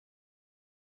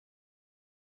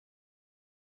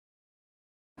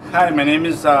Hi, my name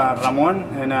is Ramon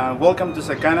and welcome to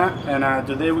Sakana, and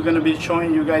today we're going to be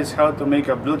showing you guys how to make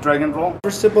a blue dragon roll.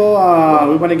 First of all,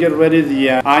 we want to get ready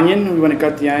the onion. We want to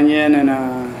cut the onion in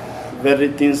very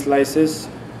thin slices,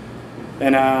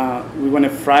 and we want to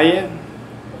fry it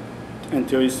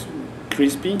until it's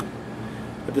crispy.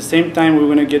 At the same time,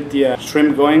 we're going to get the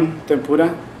shrimp going,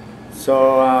 tempura.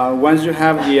 So once you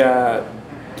have the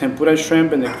tempura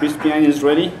shrimp and the crispy onions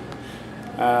ready,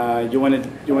 you want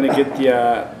to get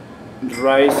the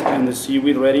rice and the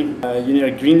seaweed ready. You need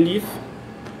a green leaf,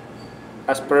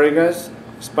 asparagus,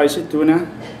 spicy tuna,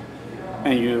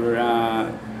 and your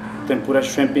tempura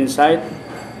shrimp inside.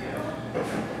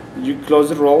 You close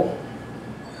the roll.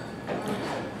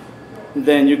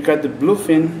 Then you cut the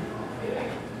bluefin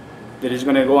that is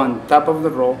going to go on top of the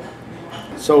roll.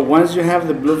 So once you have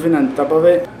the bluefin on top of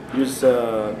it, use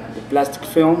the plastic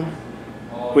film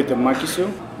with the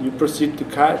makisu. You proceed to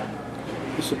cut.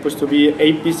 It's supposed to be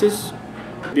 8 pieces.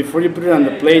 Before you put it on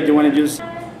the plate, you want to use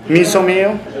miso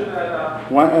mayo.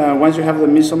 Once you have the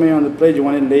miso mayo on the plate, you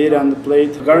want to lay it on the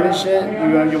plate. To garnish it,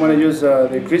 you want to use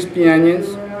the crispy onions,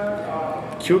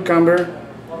 cucumber,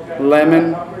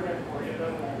 lemon,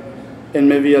 and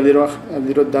maybe a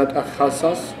little dot of hot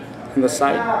sauce on the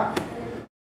side.